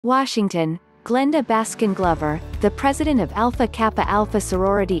Washington, Glenda Baskin Glover, the president of Alpha Kappa Alpha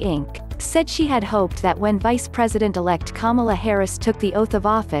Sorority Inc., said she had hoped that when Vice President-elect Kamala Harris took the oath of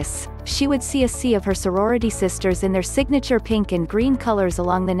office, she would see a sea of her sorority sisters in their signature pink and green colors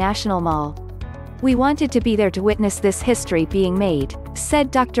along the National Mall. "We wanted to be there to witness this history being made," said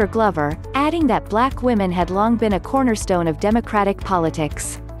Dr. Glover, adding that black women had long been a cornerstone of Democratic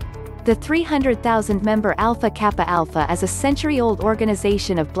politics. The 300,000-member Alpha Kappa Alpha is a century-old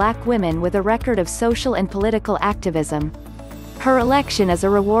organization of black women with a record of social and political activism. Her election is a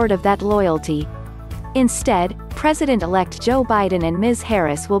reward of that loyalty. Instead, President-elect Joe Biden and Ms.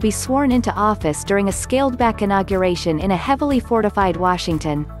 Harris will be sworn into office during a scaled-back inauguration in a heavily fortified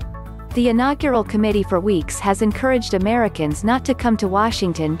Washington. The inaugural committee for weeks has encouraged Americans not to come to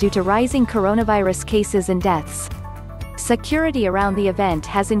Washington due to rising coronavirus cases and deaths. Security around the event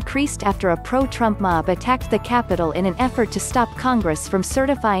has increased after a pro-Trump mob attacked the Capitol in an effort to stop Congress from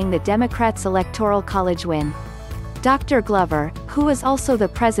certifying the Democrats' Electoral College win. Dr. Glover, who is also the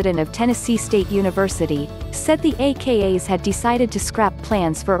president of Tennessee State University, said the AKAs had decided to scrap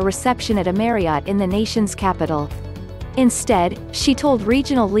plans for a reception at a Marriott in the nation's capital. Instead, she told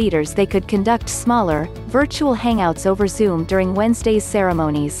regional leaders they could conduct smaller, virtual hangouts over Zoom during Wednesday's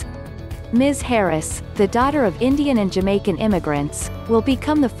ceremonies. Ms. Harris, the daughter of Indian and Jamaican immigrants, will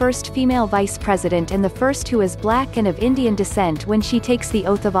become the first female vice president and the first who is black and of Indian descent when she takes the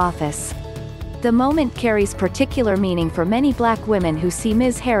oath of office. The moment carries particular meaning for many black women who see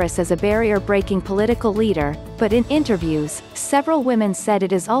Ms. Harris as a barrier-breaking political leader, but in interviews, several women said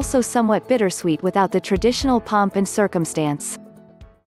it is also somewhat bittersweet without the traditional pomp and circumstance.